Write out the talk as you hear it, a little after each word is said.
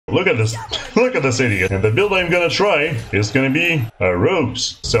Look at this. Look at this idiot. And the build I'm gonna try is gonna be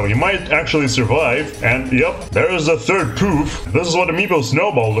rogues. So you might actually survive. And yep, there is the third poof. This is what a Meepo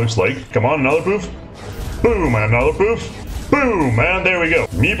snowball looks like. Come on, another poof. Boom, and another poof. Boom, and there we go.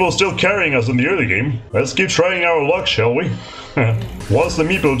 Meepo's still carrying us in the early game. Let's keep trying our luck, shall we? Once the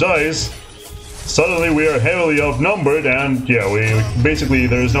Meepo dies, suddenly we are heavily outnumbered, and yeah, basically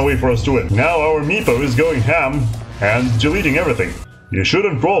there's no way for us to win. Now our Meepo is going ham and deleting everything. You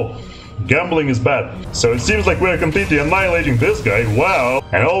shouldn't roll. Gambling is bad. So it seems like we're completely annihilating this guy. Wow.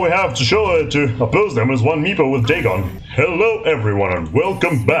 And all we have to show to oppose them is one Meepo with Dagon. Hello everyone and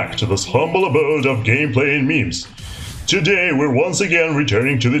welcome back to this humble abode of gameplay and memes. Today we're once again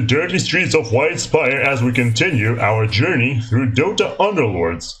returning to the dirty streets of White Spire as we continue our journey through Dota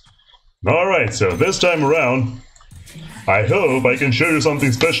Underlords. Alright, so this time around, I hope I can show you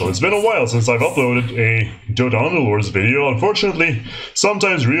something special. It's been a while since I've uploaded a Dota Underlords video. Unfortunately,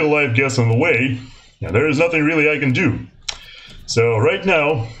 sometimes real life gets in the way, and there is nothing really I can do. So right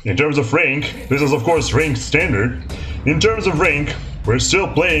now, in terms of rank, this is of course ranked standard. In terms of rank, we're still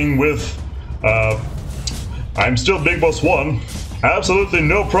playing with, I'm still Big Boss 1. Absolutely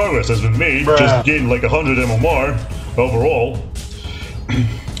no progress has been made, just gained like 100 MMR overall.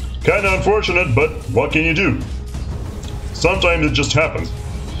 Kinda unfortunate, but what can you do? Sometimes it just happens.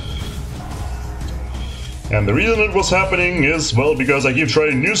 And the reason it was happening is, well, because I keep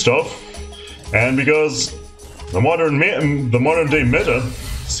trying new stuff, and because the modern day meta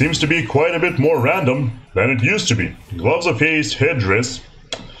seems to be quite a bit more random than it used to be. Gloves of Haste, headdress.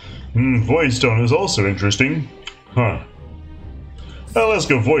 Void Stone is also interesting. Huh. Well, let's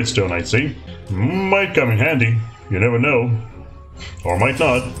go Void Stone, I'd say. Might come in handy. You never know. Or might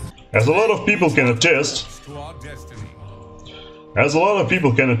not. As a lot of people can attest, the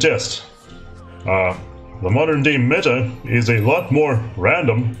modern day meta is a lot more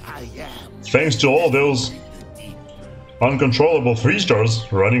random, thanks to all those uncontrollable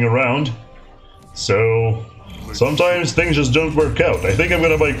 3-stars running around. So sometimes things just don't work out. I think I'm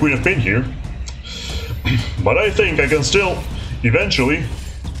gonna buy Queen of Pain here, but I think I can still eventually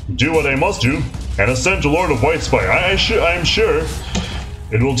do what I must do and ascend to Lord of White Spire. I'm sure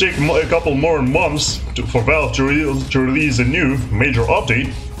it will take a couple more months for Valve to release a new major update,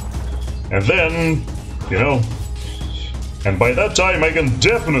 and then, you know, and by that time I can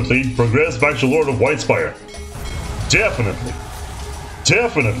definitely progress back to Lord of White Spire. Definitely.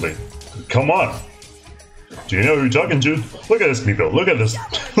 Definitely. Come on. Do you know who you're talking to? Look at this Meepo. Look at this.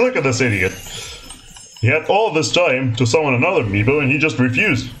 Look at this idiot. He had all this time to summon another Meepo and he just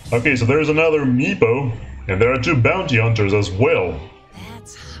refused. Okay, so there's another Meepo, and there are 2 bounty hunters as well.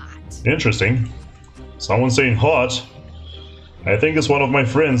 Interesting. Someone saying hot. I think it's one of my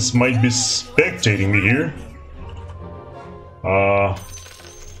friends might be spectating me here.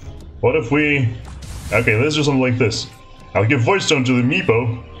 What if we... Okay, let's do something like this. I'll give Void Stone to the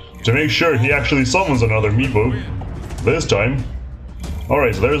Meepo to make sure he actually summons another Meepo this time.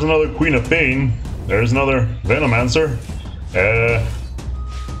 Alright, so there's another Queen of Pain. There's another Venomancer.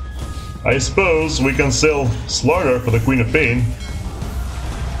 I suppose we can sell Slaughter for the Queen of Pain.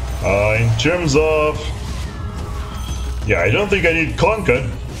 In terms of... Yeah, I don't think I need Conca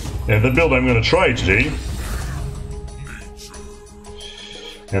in the build I'm gonna try today.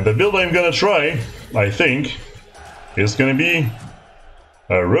 And the build I'm gonna try, I think, is gonna be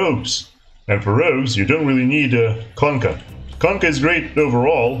rogues. And for rogues, you don't really need Conca. Conca is great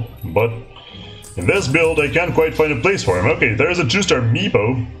overall, but in this build I can't quite find a place for him. Okay, there's a 2-star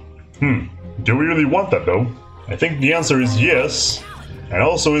Meepo. Do we really want that though? I think the answer is yes. And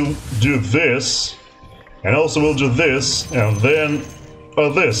also we'll do this, and also we'll do this, and then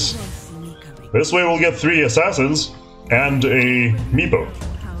this. This way we'll get 3 assassins and a Meepo.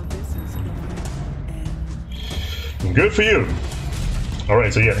 Good for you.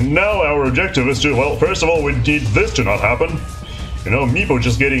 Alright, so yeah, now our objective is to, well, first of all we need this to not happen. You know, Meepo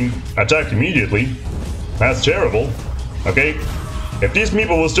just getting attacked immediately. That's terrible. Okay, if these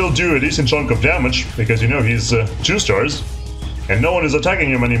Meepo will still do a decent chunk of damage, because you know he's 2 stars, and no one is attacking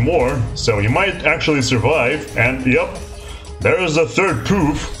him anymore, so he might actually survive, and yep, there is the third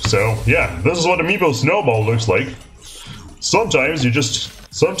poof. So yeah, this is what a Meepo snowball looks like. Sometimes your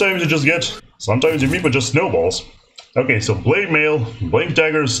Meepo just snowballs. Okay, so Blade Mail, Blink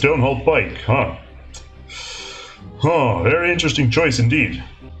Dagger, Stonehold Pike, huh? Very interesting choice indeed.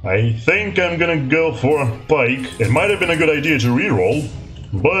 I think I'm gonna go for Pike. It might have been a good idea to reroll,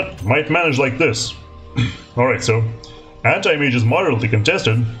 but might manage like this. Alright, so Anti-Mage is moderately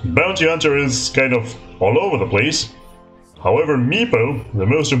contested, Bounty Hunter is kind of all over the place. However, Meepo, the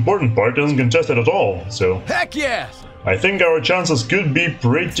most important part, isn't contested at all, so... Heck yes! I think our chances could be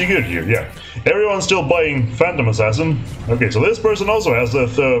pretty good here, yeah. Everyone's still buying Phantom Assassin. Okay, so this person also has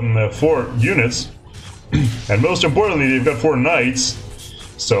 4 units. And most importantly, they've got 4 knights.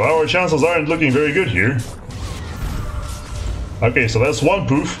 So our chances aren't looking very good here. Okay, so that's 1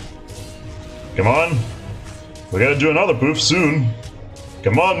 poof. Come on. We gotta do another poof soon.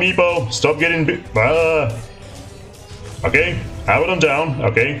 Come on, Meepo. Stop getting okay, have it on down.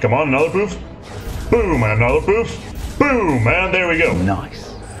 Okay, come on, another poof. Boom, and another poof. Boom, and there we go.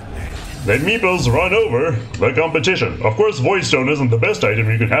 Nice. Let Meepos run over the competition. Of course, Void Stone isn't the best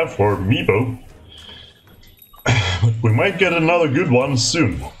item you could have for Meepo. But we might get another good one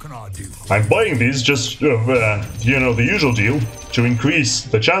soon. I'm buying these just, you know, the usual deal, to increase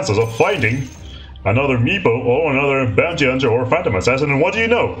the chances of finding another Meepo or another Bounty Hunter or Phantom Assassin. And what do you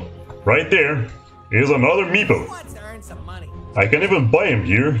know? Right there is another Meepo. I can even buy him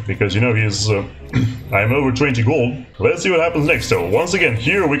here, because, you know, he's... I'm over 20 gold. Let's see what happens next. So, once again,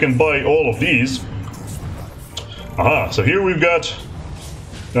 here we can buy all of these. Aha, so here we've got...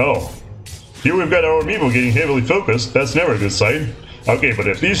 Oh. Here we've got our Meepo getting heavily focused. That's never a good sign. Okay, but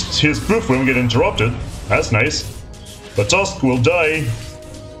at least his poof won't get interrupted. That's nice. But Tusk will die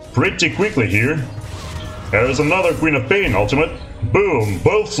pretty quickly here. There's another Queen of Pain ultimate. Boom!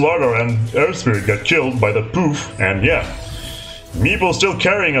 Both Slaughter and Earth Spirit got killed by the poof, and yeah. Meepo still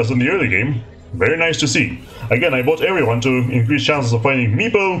carrying us in the early game. Very nice to see. Again, I bought everyone to increase chances of finding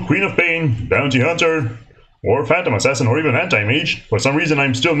Meepo, Queen of Pain, Bounty Hunter, or Phantom Assassin, or even Anti-Mage. For some reason,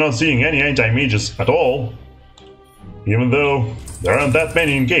 I'm still not seeing any Anti-Mages at all. Even though there aren't that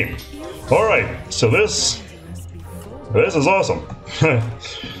many in game. Alright, so this is awesome.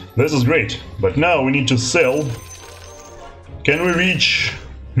 This is great. But now we need to sell. Can we reach...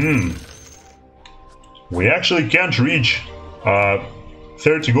 We actually can't reach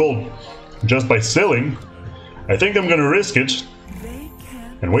 30 gold just by selling. I think I'm gonna risk it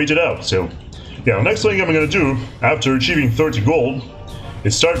and wait it out. So yeah, the next thing I'm gonna do after achieving 30 gold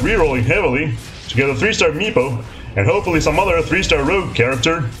is start rerolling heavily to get a 3-star Meepo and hopefully some other 3-star rogue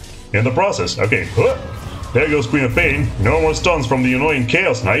character in the process. Okay, there goes Queen of Pain. No more stuns from the annoying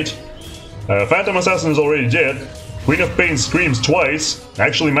Chaos Knight. Phantom Assassin is already dead. Queen of Pain screams twice,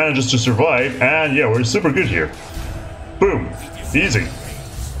 actually manages to survive, and yeah, we're super good here. Boom. Easy.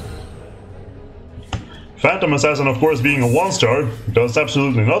 Phantom Assassin, of course, being a 1-star, does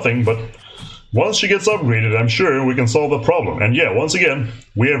absolutely nothing, but once she gets upgraded, I'm sure we can solve the problem. And yeah, once again,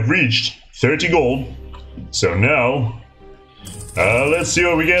 we have reached 30 gold. So now, let's see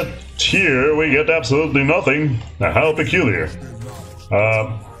what we get here. We get absolutely nothing. Now, how peculiar.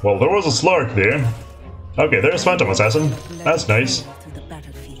 Well, there was a Slark there. Okay, there's Phantom Assassin. That's nice.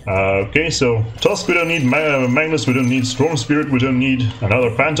 Okay, so Tusk we don't need, Magnus we don't need, Storm Spirit we don't need,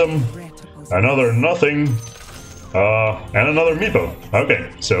 another Phantom, another nothing, and another Meepo.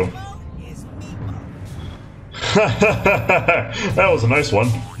 Okay, so... That was a nice one.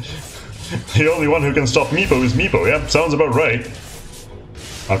 The only one who can stop Meepo is Meepo. Yep, sounds about right.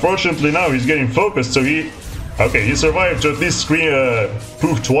 Unfortunately now he's getting focused, so he... Okay, he survived to at least screen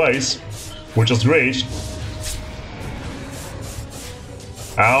poof twice, which is great.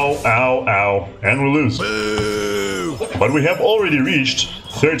 Ow, ow, ow, and we lose. Boo! But we have already reached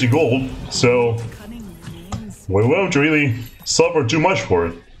 30 gold, so we won't really suffer too much for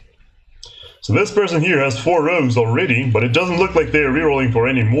it. So this person here has 4 rogues already, but it doesn't look like they're rerolling for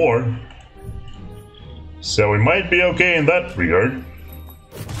any more. So we might be okay in that regard.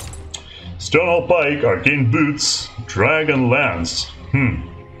 Stonehall Pike, Arcane Boots, Dragon Lance.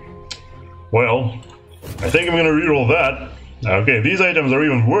 Well, I think I'm gonna reroll that. Okay, these items are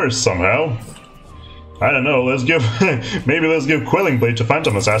even worse somehow. I don't know, let's give... maybe let's give Quelling Blade to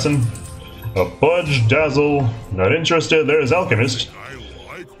Phantom Assassin. A Pudge, Dazzle, not interested. There's Alchemist.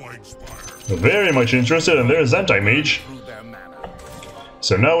 Very much interested, and there's Anti-Mage.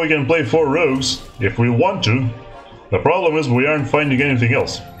 So now we can play 4 rogues, if we want to. The problem is we aren't finding anything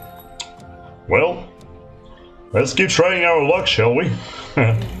else. Well, let's keep trying our luck, shall we?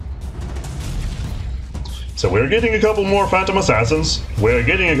 So we're getting a couple more Phantom Assassins. We're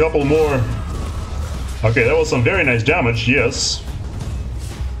getting a couple more... Okay, that was some very nice damage, yes.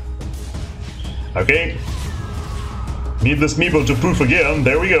 Okay. Need this Meepo to poof again.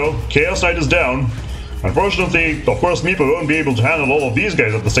 There we go. Chaos Knight is down. Unfortunately, of course, Meepo won't be able to handle all of these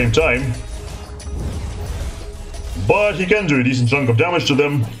guys at the same time. But he can do a decent chunk of damage to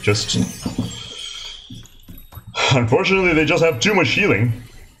them. Just... Unfortunately, they just have too much healing.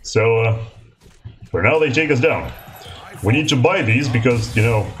 So, for now, they take us down. We need to buy these because, you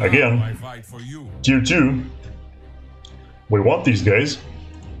know, again, tier 2. We want these guys.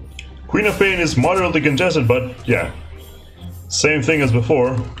 Queen of Pain is moderately contested, but yeah, Same thing as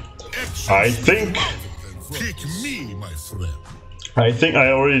before. I think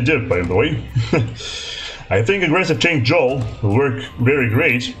I already did, by the way. I think aggressive tank Joel will work very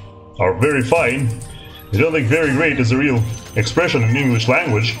great, or very fine. I don't think very great is a real expression in English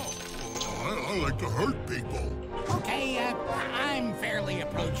language. I like to hurt people. Okay, I'm fairly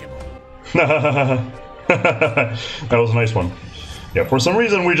approachable. That was a nice one. Yeah, for some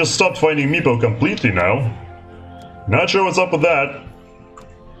reason we just stopped finding Meepo completely now. Not sure what's up with that.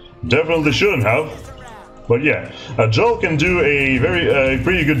 Definitely shouldn't have. But yeah, Joel can do a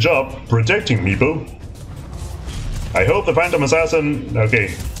pretty good job protecting Meepo. I hope the Phantom Assassin...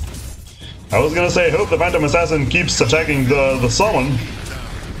 Okay. I was gonna say, I hope the Phantom Assassin keeps attacking the summon.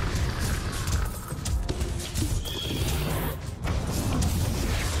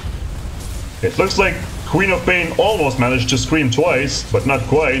 It looks like Queen of Pain almost managed to scream twice, but not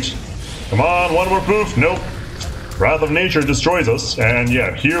quite. Come on, one more poof. Nope. Wrath of Nature destroys us, and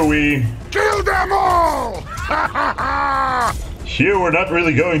yeah, here we... Kill them all! Here we're not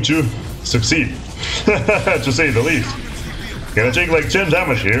really going to succeed, to say the least. Gonna take like 10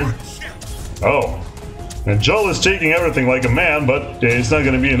 damage here. Oh. And Joel is taking everything like a man, but it's not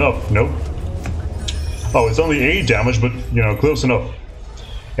gonna be enough. Nope. Oh, it's only 8 damage, but, you know, close enough.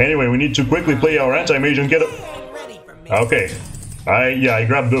 Anyway, we need to quickly play our anti-mage and get it. Okay. I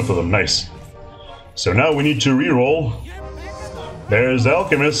grabbed both of them. Nice. So now we need to reroll. There's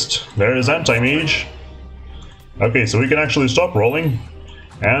Alchemist. There's anti-mage. Okay, so we can actually stop rolling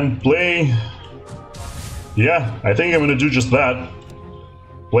and play... Yeah, I think I'm gonna do just that.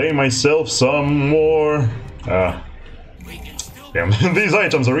 Play myself some more... Damn, these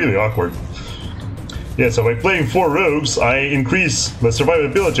items are really awkward. Yeah, so by playing 4 rogues, I increase the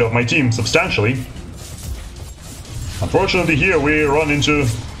survivability of my team substantially. Unfortunately here we run into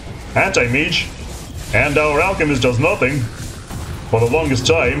anti-mage, and our alchemist does nothing for the longest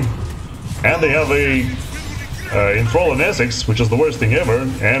time, and they have a Enthrall and Essex, which is the worst thing ever,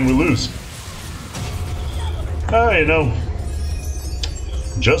 and we lose. You know,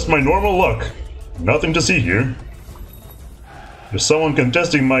 just my normal luck. Nothing to see here. There's someone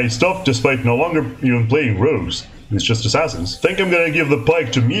contesting my stuff despite no longer even playing rogues. It's just assassins. Think I'm gonna give the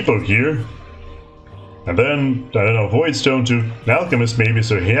pike to Meepo here. And then, I don't know, Voidstone to Alchemist maybe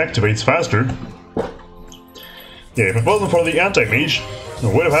so he activates faster. Yeah, if it wasn't for the anti-mage, I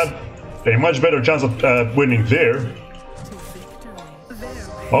would have had a much better chance of winning there.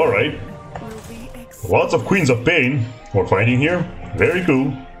 Alright. Lots of Queens of Pain we're fighting here. Very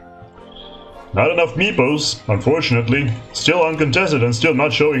cool. Not enough Meepos, unfortunately. Still uncontested and still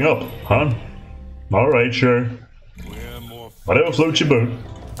not showing up, huh? Alright, sure. Whatever floats your boat.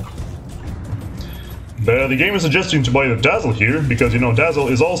 The game is suggesting to buy the Dazzle here, because, you know, Dazzle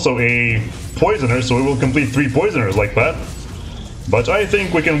is also a poisoner, so we will complete 3 poisoners like that. But I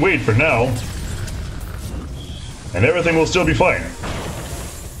think we can wait for now. And everything will still be fine.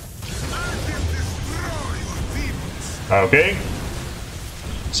 Okay.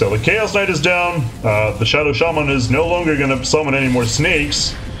 So the Chaos Knight is down, the Shadow Shaman is no longer gonna summon any more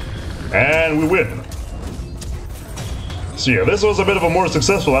snakes, and we win. So yeah, this was a bit of a more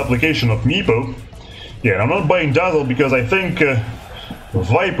successful application of Meepo. Yeah, I'm not buying Dazzle because I think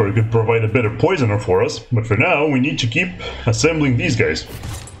Viper could provide a better poisoner for us, but for now we need to keep assembling these guys.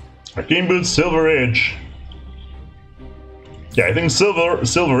 Arcane Boots, Silver Edge. Yeah, I think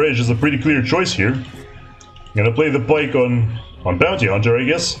Silver Edge is a pretty clear choice here. I'm gonna play the pike on Bounty Hunter, I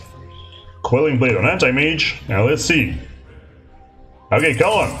guess. Quelling Blade on Anti-Mage. Now let's see. Okay,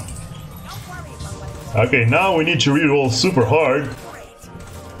 come on. Okay, now we need to reroll super hard.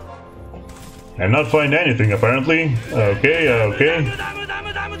 And not find anything, apparently. Okay.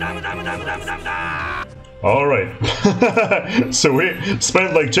 Alright. So we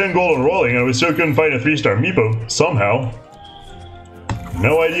spent like 10 gold on rolling and we still couldn't find a 3-star Meepo, somehow.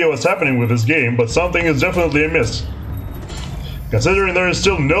 No idea what's happening with this game, but something is definitely amiss. Considering there is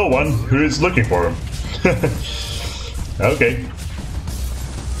still no one who is looking for him. Okay.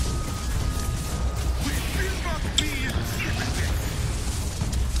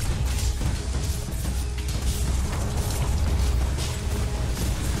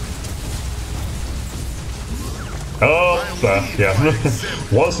 Yeah.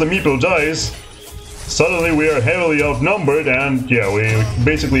 Once the Meepo dies, suddenly we are heavily outnumbered and yeah,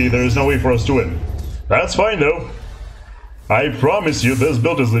 basically there is no way for us to win. That's fine though. I promise you this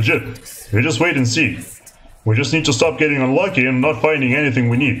build is legit. You just wait and see. We just need to stop getting unlucky and not finding anything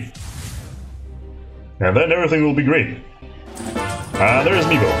we need. And then everything will be great. There is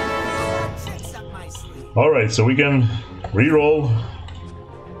Meepo. Alright, so we can reroll.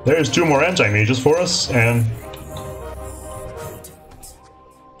 There's 2 more anti-mages for us, and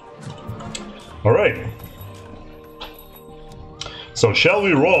Alright. So shall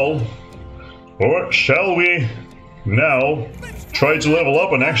we roll? Or shall we now try to level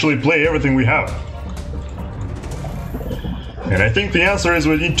up and actually play everything we have? And I think the answer is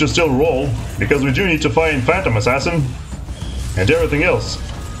we need to still roll, because we do need to find Phantom Assassin and everything else.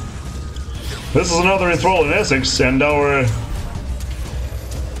 This is another Enthrall in Essex, and our...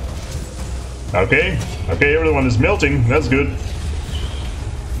 Okay, everyone is melting, that's good.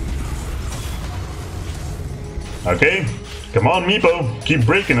 Okay, come on Meepo, keep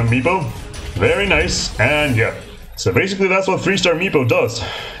breaking him Meepo. Very nice, and yeah. So basically that's what 3-star Meepo does.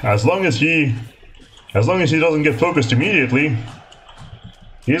 As long as he doesn't get focused immediately,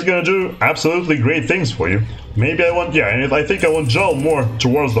 he's gonna do absolutely great things for you. Maybe I want, yeah, and I think I want Joel more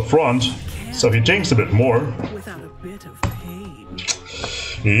towards the front, so he tanks a bit more. Without a bit of pain.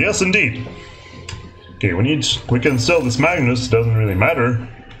 Yes, indeed. Okay, we can sell this Magnus, doesn't really matter.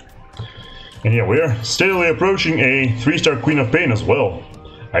 And yeah, we're steadily approaching a 3-star Queen of Pain as well.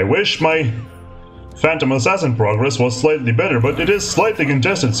 I wish my Phantom Assassin progress was slightly better, but it is slightly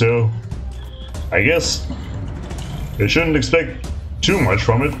contested, so I guess you shouldn't expect too much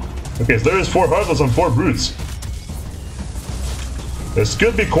from it. Okay, so there is 4 Heartless and 4 Brutes. This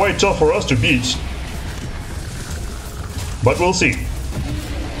could be quite tough for us to beat, but we'll see.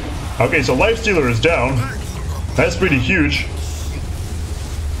 Okay, so Lifestealer is down. That's pretty huge.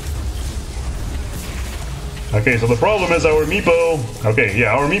 Okay, so the problem is our Meepo... Okay,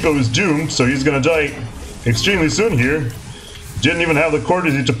 yeah, our Meepo is doomed, so he's gonna die extremely soon here. Didn't even have the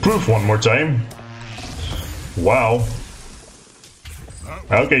courtesy to proof one more time. Wow.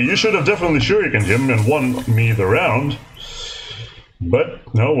 Okay, you should have definitely shurikened him and won me the round. But,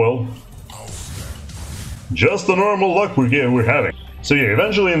 oh well. Just the normal luck we're having. So yeah,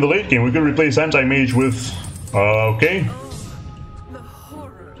 eventually in the late game we could replace Anti-Mage with... okay.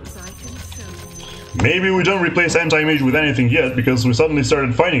 Maybe we don't replace Anti-Mage with anything yet, because we suddenly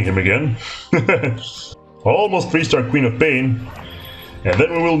started fighting him again. Almost 3-star Queen of Pain. And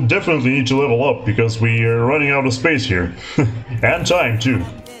then we will definitely need to level up, because we are running out of space here. And time, too.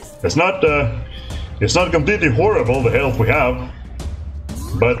 It's not completely horrible, the health we have.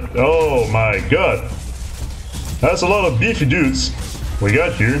 But, oh my god. That's a lot of beefy dudes we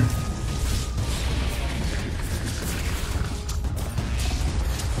got here.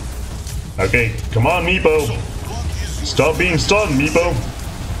 Okay, come on, Meepo. Stop being stunned, Meepo.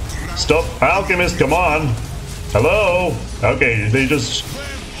 Stop, Alchemist, come on. Hello? Okay, they just...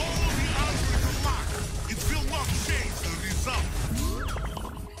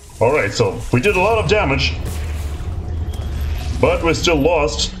 Alright, so we did a lot of damage. But we still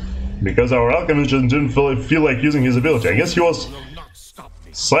lost, because our Alchemist just didn't feel like using his ability. I guess he was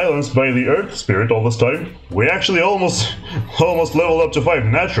silenced by the Earth Spirit all this time. We actually almost leveled up to 5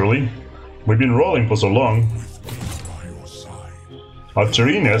 naturally. We've been rolling for so long. A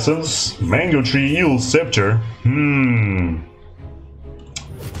Terrene Essence, Mango Tree Eel Scepter.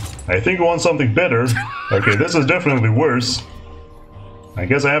 I think we want something better. Okay, this is definitely worse. I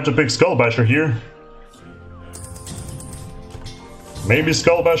guess I have to pick Skullbasher here. Maybe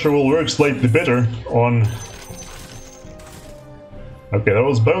Skullbasher will work slightly better on... Okay, that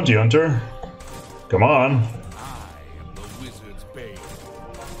was Bounty Hunter. Come on.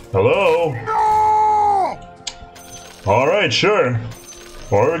 Hello? No! Alright, sure.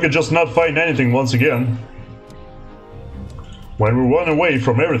 Or we could just not find anything once again. When we run away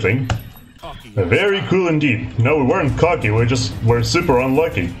from everything. Very cool indeed. No, we weren't cocky, we're super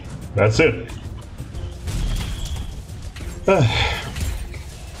unlucky. That's it.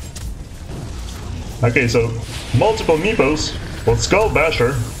 Okay, so multiple Meepos with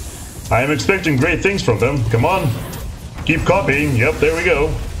Skullbasher. I am expecting great things from them. Come on. Keep copying. Yep, there we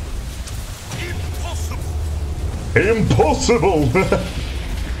go. Impossible!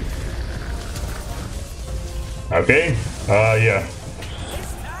 Okay, yeah.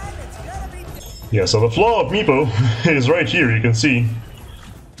 Yeah, so the flaw of Meepo is right here, you can see.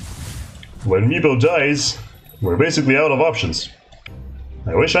 When Meepo dies, we're basically out of options.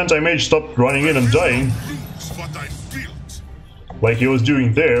 I wish Anti-Mage stopped running in and dying, like he was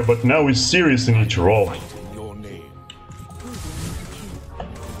doing there, but now we seriously need to roll.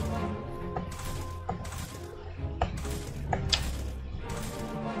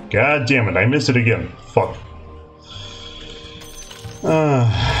 God damn it, I missed it again. Fuck.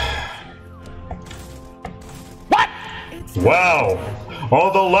 What? Wow!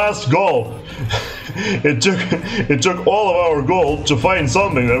 On the last goal! It took all of our gold to find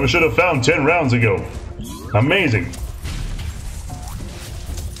something that we should have found 10 rounds ago. Amazing.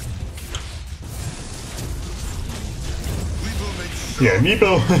 Yeah,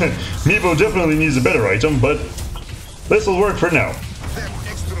 Meepo, Meepo definitely needs a better item, but this will work for now. That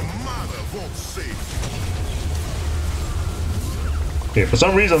extra mana won't save. Okay, for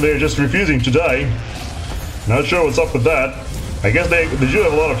some reason they're just refusing to die. Not sure what's up with that. I guess they do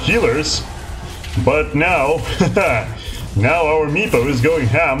have a lot of healers, but now, now our Meepo is going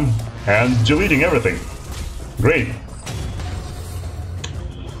ham and deleting everything. Great.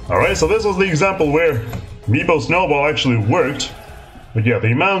 Alright, so this was the example where Meepo Snowball actually worked. But yeah,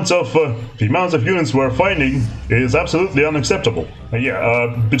 the amounts of units we're finding is absolutely unacceptable.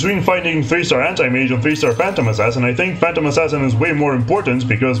 Between finding 3-star Anti-Mage and 3-star Phantom Assassin, I think Phantom Assassin is way more important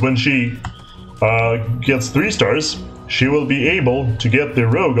because when she gets 3 stars, she will be able to get the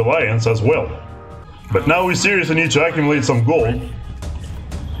Rogue Alliance as well. But now we seriously need to accumulate some gold,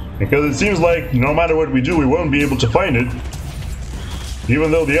 because it seems like no matter what we do, we won't be able to find it,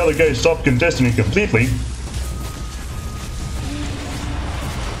 even though the other guy stopped contesting it completely.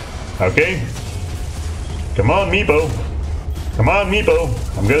 Okay. Come on, Meepo. Come on, Meepo.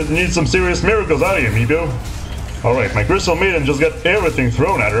 I'm gonna need some serious miracles out of you, Meepo. Alright, my Crystal Maiden just got everything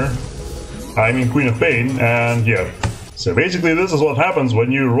thrown at her. I mean Queen of Pain, and yeah. So basically this is what happens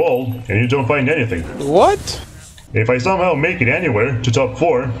when you roll and you don't find anything. What? If I somehow make it anywhere to top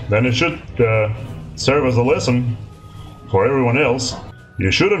 4, then it should serve as a lesson for everyone else.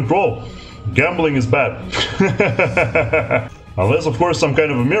 You shouldn't roll. Gambling is bad. Unless, of course, some kind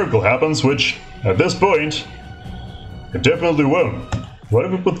of a miracle happens, which, at this point, it definitely won't. What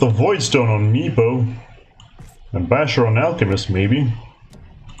if we put the Void Stone on Meepo and Basher on Alchemist, maybe?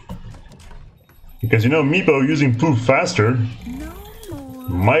 Because, you know, Meepo using Poof faster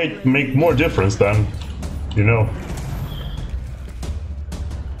might make more difference than, you know.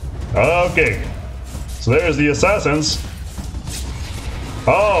 Okay. So there's the Assassins.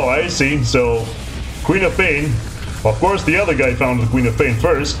 Oh, I see. So, Queen of Pain. Of course, the other guy found the Queen of Pain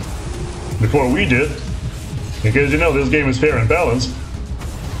first, before we did, because you know this game is fair and balanced.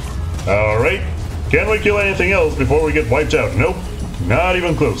 Alright, can we kill anything else before we get wiped out? Nope, not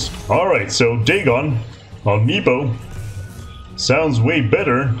even close. Alright, so Dagon on Meepo sounds way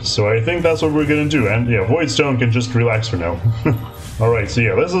better, so I think that's what we're gonna do, and yeah, Void Stone can just relax for now. Alright, so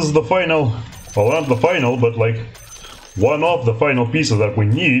yeah, this is the final, well not the final, but like one of the final pieces that we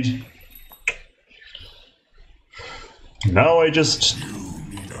need. Now I just...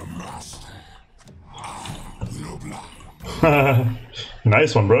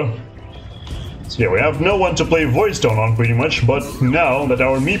 Nice one, bro. So yeah, we have no one to play Void Stone on pretty much, but now that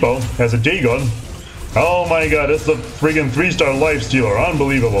our Meepo has a Dagon... Oh my god, it's the friggin' 3-star Lifestealer,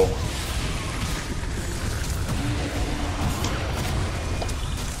 unbelievable.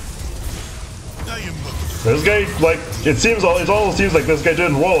 This guy, like, it almost seems like this guy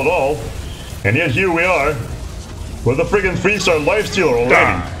didn't roll at all, and yet here we are. With a friggin' 3-star Lifestealer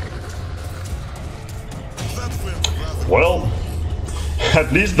already. Well,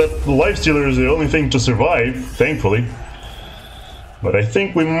 at least that Lifestealer is the only thing to survive, thankfully. But I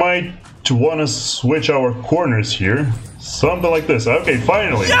think we might want to switch our corners here. Something like this. Okay,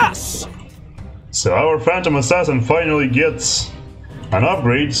 finally! Yes! So our Phantom Assassin finally gets an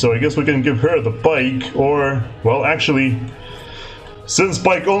upgrade, so I guess we can give her the Pike, or, well, actually... Since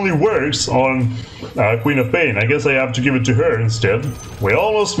Pike only works on Queen of Pain, I guess I have to give it to her instead. We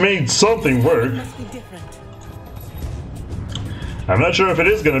almost made something work. I'm not sure if it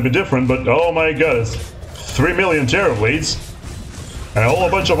is gonna be different, but oh my god, it's 3 million Terror Blades. And a whole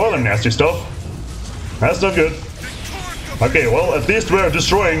bunch of other nasty stuff. That's not good. Okay, well, at least we're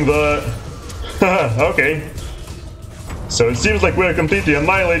destroying the... Okay. So it seems like we're completely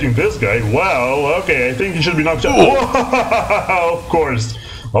annihilating this guy. Wow, okay, I think he should be knocked out. Oh, of course.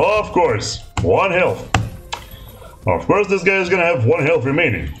 Of course. 1 health. Of course this guy is gonna have 1 health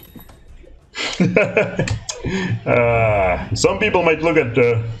remaining. Some people might look at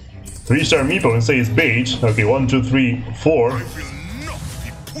 3-star Meepo and say it's bait. Okay, 1, 2, 3, 4.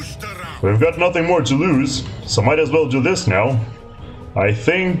 We've got nothing more to lose, so might as well do this now. I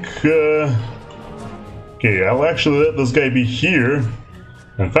think... Okay, I'll actually let this guy be here,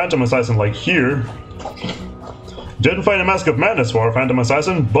 and Phantom Assassin like here. Didn't find a Mask of Madness for our Phantom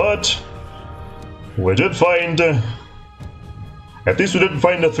Assassin, but we did find... at least we didn't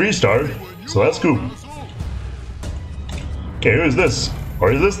find a 3-star, so that's cool. Okay, who is this?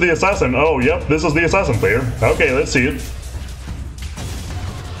 Or is this the Assassin? Oh, yep, this is the Assassin player. Okay, let's see it.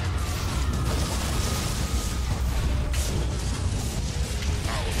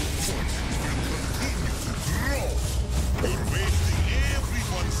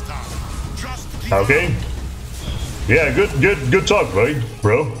 Okay. Yeah, good talk, right,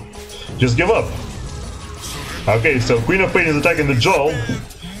 bro? Just give up. Okay, so Queen of Pain is attacking the jaw.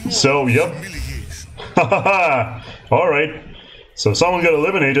 So, yep. Hahaha. Alright. So someone got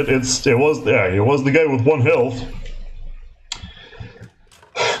eliminated. It was the guy with 1 health.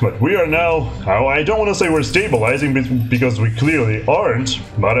 But we are now, I don't want to say we're stabilizing because we clearly aren't,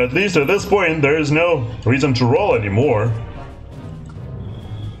 but at least at this point there is no reason to roll anymore.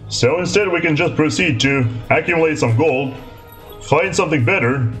 So instead we can just proceed to accumulate some gold, find something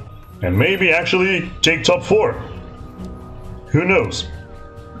better, and maybe actually take top 4. Who knows?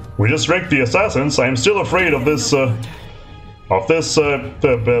 We just wrecked the assassins. I'm still afraid of this the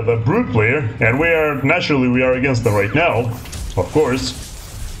brute player, and we are against them right now, of course.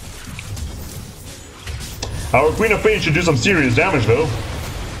 Our Queen of Pain should do some serious damage though.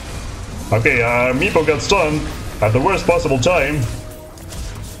 Okay, Meepo got stunned at the worst possible time.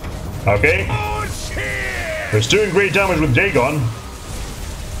 Okay. We're doing great damage with Dagon.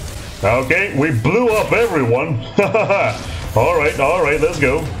 Okay, we blew up everyone. Alright, let's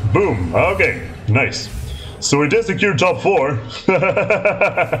go. Boom. Okay, nice. So we did secure top 4.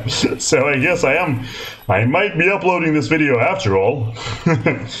 So I guess I might be uploading this video after all.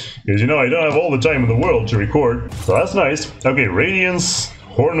 Because you know, I don't have all the time in the world to record. So that's nice. Okay, Radiance,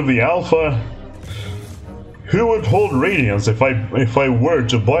 Horn of the Alpha. Who would hold Radiance if I were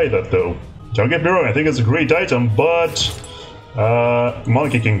to buy that though? Don't get me wrong, I think it's a great item, but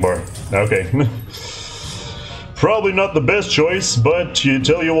Monkey King Bar. Okay. Probably not the best choice, but you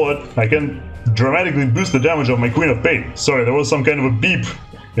tell you what, I can dramatically boost the damage of my Queen of Pain. Sorry, there was some kind of a beep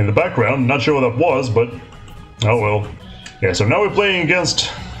in the background, not sure what that was, but oh well. Yeah, so now we're playing against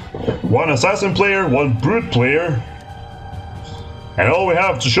 1 assassin player, 1 brute player, and all we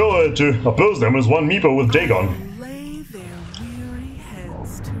have to show to oppose them is 1 Meepo with Dagon. Lay their weary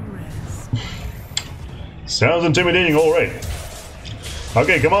heads to rest. Sounds intimidating, alright.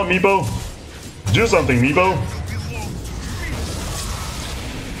 Okay, come on Meepo. Do something, Meepo.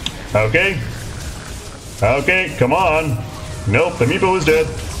 Okay. Okay, come on. Nope, the Meepo is dead.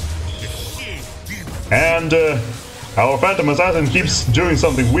 And our Phantom Assassin keeps doing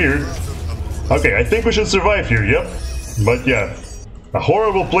something weird. Okay, I think we should survive here, yep. But yeah, a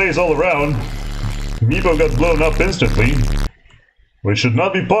horrible place all around. Meepo got blown up instantly. Which should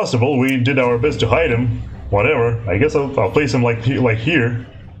not be possible. We did our best to hide him. Whatever, I guess I'll place him like here.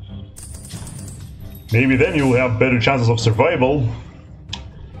 Maybe then you'll have better chances of survival.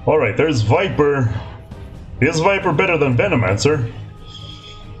 Alright, there's Viper. Is Viper better than Venomancer?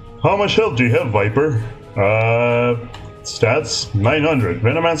 How much health do you have, Viper? Stats 900.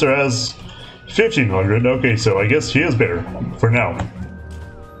 Venomancer has 1500. Okay, so I guess he is better for now.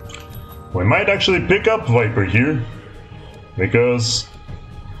 We might actually pick up Viper here, because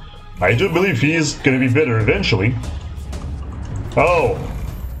I do believe he's gonna be better eventually. Oh.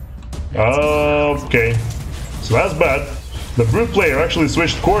 Okay. So that's bad. The brute player actually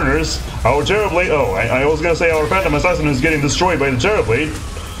switched corners. Our Terrorblade... Oh, I was gonna say our Phantom Assassin is getting destroyed by the Terrorblade.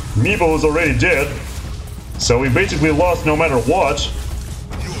 Meepo is already dead. So we basically lost no matter what.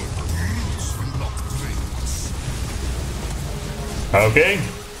 Okay.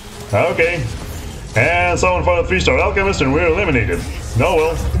 Okay. And someone fought a 3-star Alchemist and we're eliminated. Oh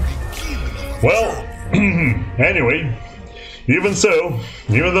well. Well, anyway. Even so,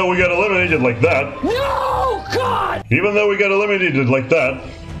 even though we got eliminated like that... No, God! Even though we got eliminated like that,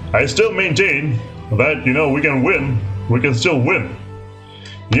 I still maintain that, you know, we can win. We can still win.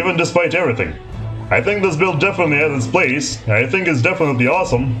 Even despite everything. I think this build definitely has its place. I think it's definitely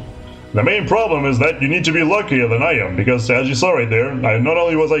awesome. The main problem is that you need to be luckier than I am, because as you saw right there, not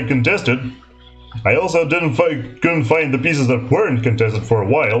only was I contested, I also couldn't find the pieces that weren't contested for a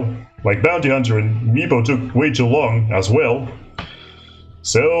while. Like Bounty Hunter and Meepo took way too long as well.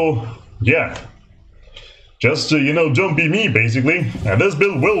 So, yeah. Just, you know, don't be me, basically. And this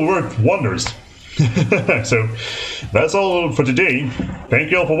build will work wonders. So, that's all for today.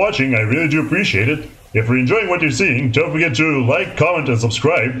 Thank you all for watching, I really do appreciate it. If you're enjoying what you're seeing, don't forget to like, comment, and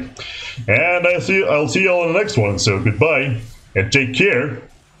subscribe. And I'll see you all in the next one, so goodbye, and take care,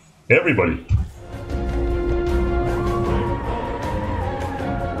 everybody.